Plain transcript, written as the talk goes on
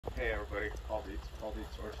Hey everybody, Paul Dietz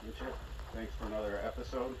Horsemanship. Thanks for another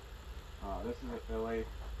episode. This is a filly.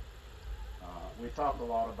 We talk a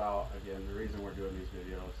lot about, again, the reason we're doing these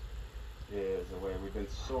videos is the way we've been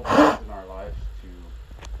so blessed in our lives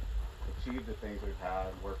to achieve the things we've had,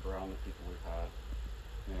 work around the people we've had.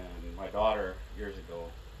 And my daughter, years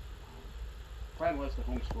ago, plan was to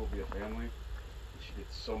homeschool, be a family. She did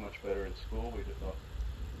so much better in school. We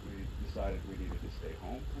decided we needed to stay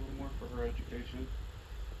home a little more for her education.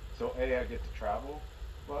 So I get to travel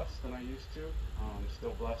less than I used to.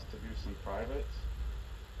 Still blessed to do some privates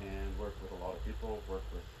and work with a lot of people, work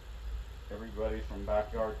with everybody from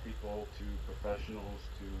backyard people to professionals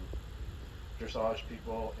to dressage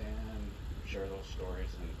people and share those stories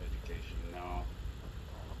and education. Now,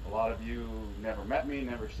 a lot of you never met me,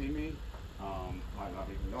 never see me, might not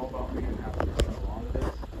even know about me and have to go on to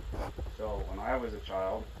this. So when I was a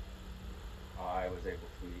child, I was able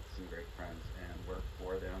to meet some great friends and work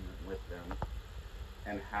for them and with them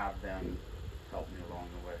and have them help me along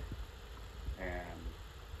the way. And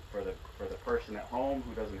for the person at home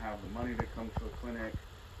who doesn't have the money to come to a clinic,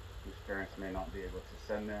 whose parents may not be able to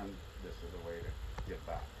send them, this is a way to give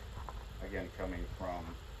back. Again, coming from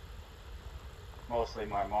mostly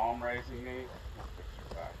my mom raising me,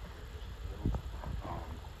 picture back here just a little,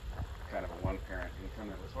 kind of a one-parent income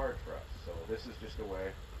that was hard for us. So this is just a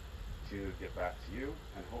way to get back to you,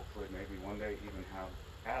 and hopefully maybe one day even have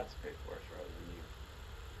ads paid for us rather than you.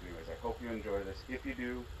 Anyways, I hope you enjoy this. If you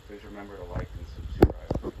do, please remember to like and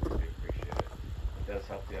subscribe. We really appreciate it. It does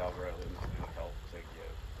help the algorithms and help to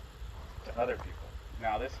give to other people.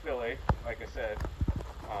 Now this filly, like I said,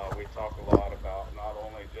 we talk a lot about not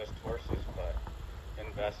only just horses, but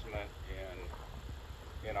investment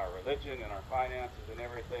in our religion, in our finances, and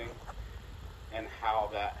everything, and how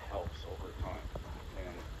that helps over time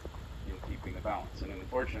and in keeping the balance. And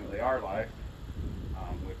unfortunately, our life,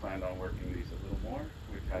 we planned on working these a little more.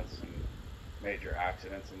 We've had some major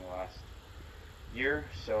accidents in the last year,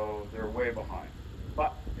 so they're way behind.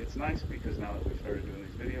 But it's nice because now that we've started doing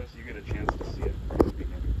these videos, you get a chance to see it from the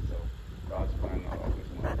beginning. So God's plan, not always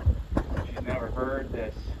mine. She's never heard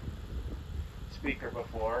this speaker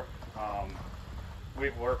before.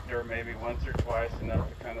 We've worked her maybe once or twice, enough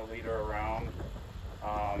to kind of lead her around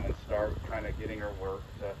and start kind of getting her work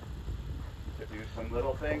to do some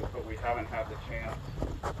little things, but we haven't had the chance.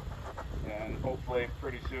 And hopefully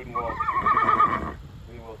pretty soon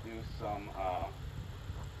we will do some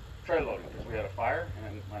trailer loading, because we had a fire,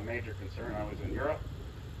 and my major concern, I was in Europe.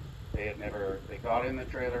 They got in the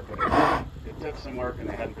trailer, but it took some work, and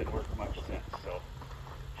they hadn't been working much since. So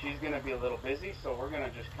she's going to be a little busy, so we're going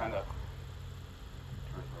to just kind of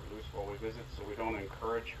turn her loose while we visit, so we don't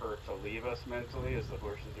encourage her to leave us mentally as the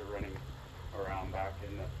horses are running around back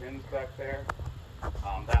in the pins back there.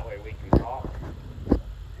 That way we can talk, and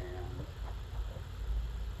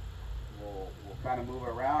we'll kind of move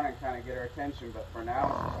around and kind of get her attention, but for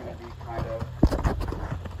now she's going to be kind of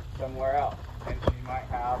somewhere else. And she might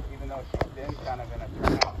have, even though she's been kind of in a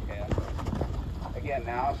turnout pen, again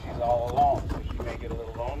now she's all alone, so she may get a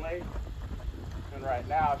little lonely. And right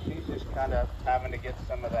now she's just kind of having to get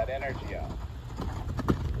some of that energy out.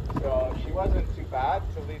 So she wasn't too bad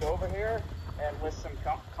to lead over here, and with some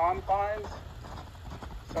confines,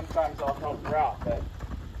 sometimes I'll help her out, but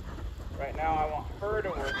right now I want her to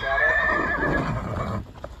work at it.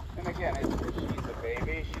 And again, she's a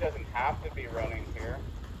baby, she doesn't have to be running here,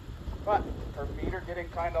 but her feet are getting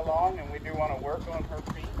kind of long, and we do want to work on her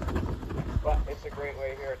feet. But it's a great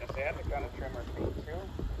way here in the sand to kind of trim her feet too,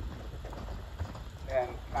 and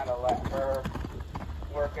kind of let her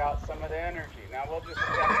work out some of the energy. Now we'll just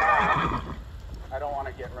step back. I don't want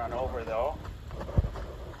to get run over though.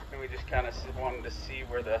 And we just kind of wanted to see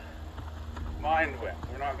where the mind went.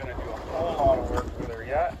 We're not going to do a whole lot of work with her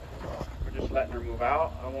yet. We're just letting her move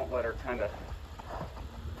out. I won't let her kind of,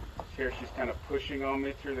 here she's kind of pushing on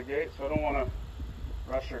me through the gate, so I don't want to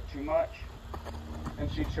rush her too much.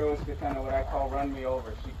 And she chose to kind of what I call run me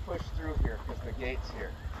over. She pushed through here because the gate's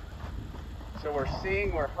here. So we're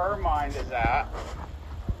seeing where her mind is at,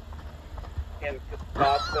 in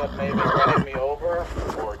thoughts of maybe running me over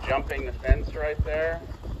or jumping the fence right there.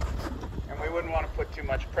 And we wouldn't want to put too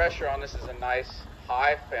much pressure on. This is a nice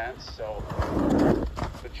high fence, so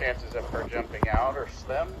the chances of her jumping out are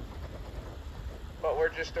slim. But we're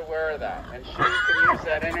just aware of that. And she can use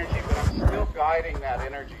that energy, but I'm still guiding that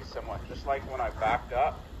energy somewhat. Just like when I backed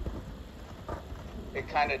up, it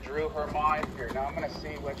kind of drew her mind here. Now I'm going to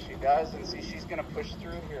see what she does, and see she's going to push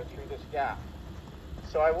through here, through this gap.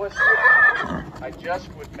 So I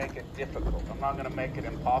just would make it difficult. I'm not going to make it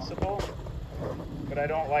impossible, but I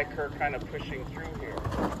don't like her kind of pushing through here.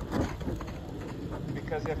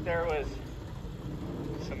 Because if there was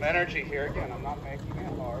some energy here, again, I'm not making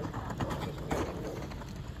it hard.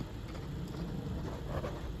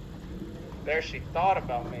 There she thought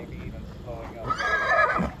about maybe even slowing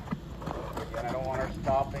up. Again, I don't want her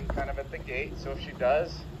stopping kind of at the gate, so if she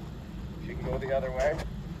does, she can go the other way.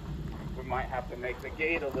 We might have to make the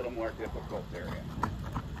gate a little more difficult area.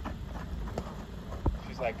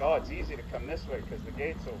 She's like, oh, it's easy to come this way because the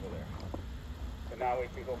gate's over there. So now we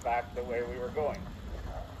can go back the way we were going.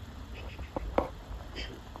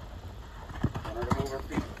 Want her to move her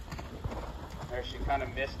feet. There she kind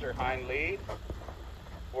of missed her hind lead.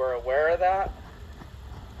 We're aware of that,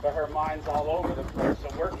 but her mind's all over the place.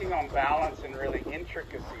 So working on balance and really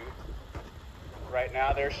intricacy. Right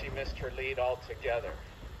now there she missed her lead altogether.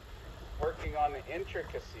 Working on the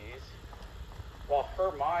intricacies, while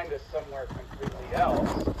her mind is somewhere completely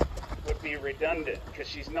else, would be redundant because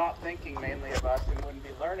she's not thinking mainly of us and wouldn't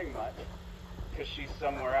be learning much because she's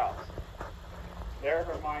somewhere else. There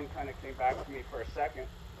her mind kind of came back to me for a second,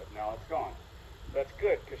 but now it's gone. That's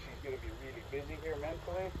good because she's going to be really busy here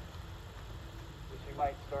mentally. So she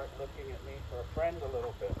might start looking at me for a friend a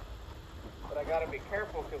little bit. But I got to be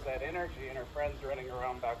careful because that energy and her friends running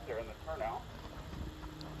around back there in the turnout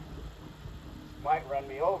might run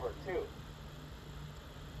me over too.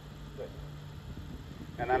 Good.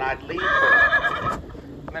 And then I'd leave her.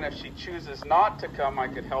 And then if she chooses not to come, I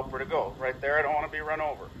could help her to go. Right there, I don't want to be run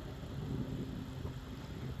over.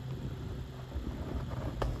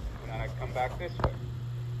 And then I'd come back this way.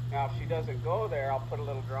 Now if she doesn't go there, I'll put a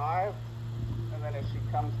little drive. And then if she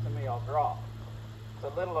comes to me, I'll drop. It's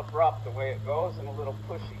a little abrupt the way it goes and a little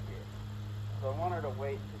pushy here. So I want her to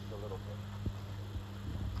wait just a little bit.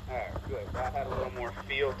 There, good. That had a little more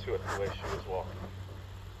feel to it the way she was walking.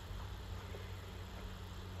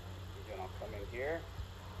 Again, I'll come in here.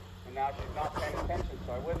 And now she's not paying attention,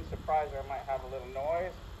 so I wouldn't surprise her. I might have a little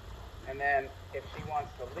noise. And then if she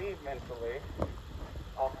wants to leave mentally,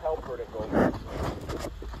 I'll help her to go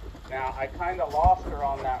mentally. Now, I kind of lost her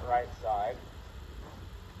on that right side.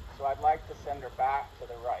 So I'd like to send her back to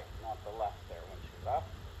the right, not the left there when she left.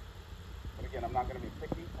 But again, I'm not going to be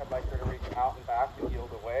picky. I'd like her to reach out and back and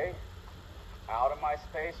yield away. Out of my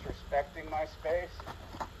space, respecting my space.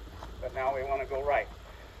 But now we want to go right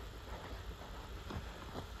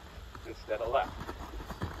instead of left.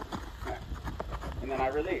 Okay. And then I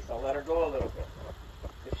release. I'll let her go a little bit.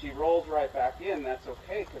 If she rolls right back in, that's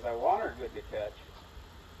okay because I want her good to catch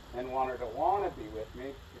and want her to want to be with me.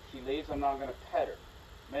 If she leaves, I'm not going to pet her.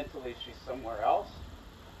 Mentally, she's somewhere else,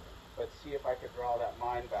 but see if I could draw that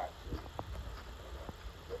mind back to me.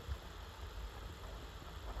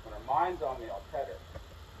 When her mind's on me, I'll pet her.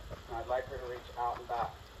 And I'd like her to reach out and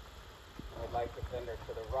back. And I'd like to send her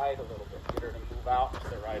to the right a little bit, get her to move out to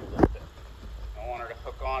the right a little bit. I want her to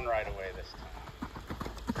hook on right away this time.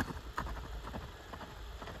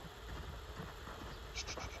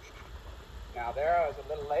 Now there, I was a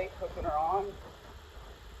little late hooking her on.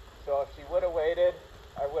 So if she would have waited,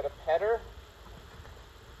 I would have pet her.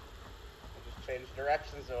 I just changed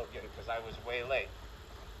directions though again because I was way late.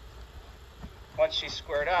 Once she's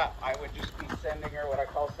squared up, I would just be sending her what I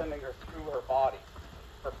call sending her through her body.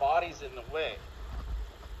 Her body's in the way.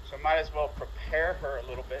 So I might as well prepare her a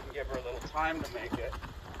little bit and give her a little time to make it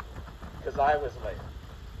because I was late.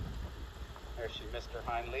 There she missed her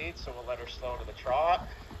hind lead, so we'll let her slow to the trot.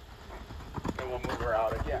 Then we'll move her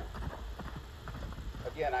out again.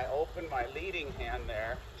 Again, I open my leading hand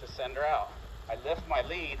there to send her out. I lift my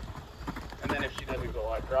lead, and then if she doesn't go,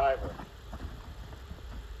 I drive her.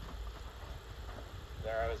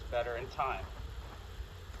 There, I was better in time.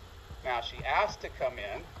 Now, she asked to come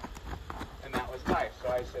in, and that was nice. So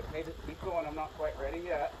I said, hey, just keep going. I'm not quite ready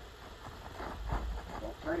yet.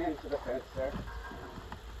 Don't turn into the fence there.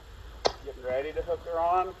 Getting ready to hook her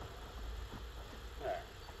on. There.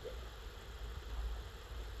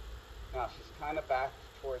 Now she's kind of back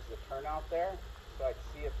towards the turnout there, so I'd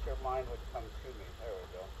see if her mind would come to me. There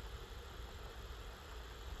we go.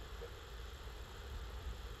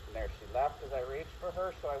 And there she left as I reached for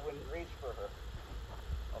her, so I wouldn't reach for her.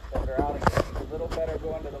 I'll send her out again. She's a little better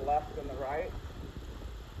going to the left than the right.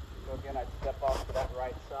 So again, I'd step off to that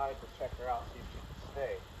right side to check her out, see if she could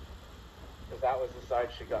stay. Because that was the side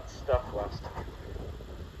she got stuck last time.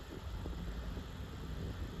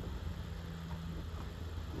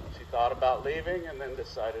 Thought about leaving and then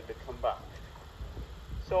decided to come back.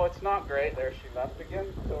 So it's not great. There she left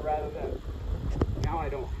again. So rather than, now I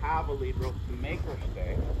don't have a lead rope to make her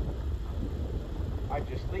stay, I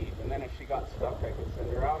just leave. And then if she got stuck, I could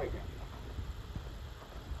send her out again.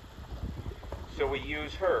 So we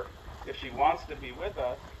use her. If she wants to be with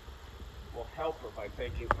us, we'll help her by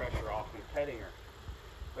taking pressure off and petting her.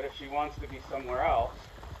 But if she wants to be somewhere else,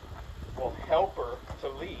 we'll help her to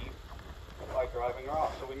leave by driving her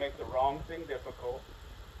off. So we make the wrong thing difficult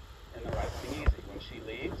and the right thing easy. When she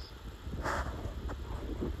leaves,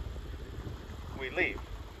 we leave.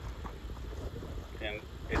 And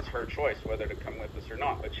it's her choice whether to come with us or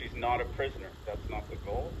not. But she's not a prisoner. That's not the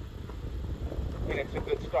goal. And it's a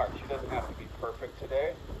good start. She doesn't have to be perfect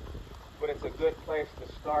today, but it's a good place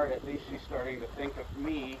to start. At least she's starting to think of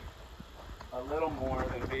me a little more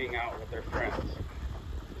than being out with their friends.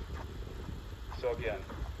 So again,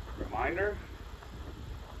 reminder,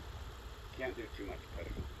 can't do too much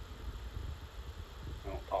petting. I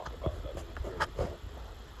don't talk about that in the series.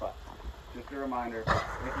 But just a reminder,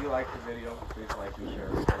 if you like the video, please like and share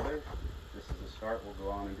with others. This is a start. We'll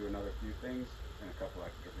go on and do another few things and a couple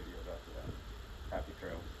extra videos after that. Happy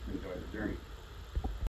trails. Enjoy the journey.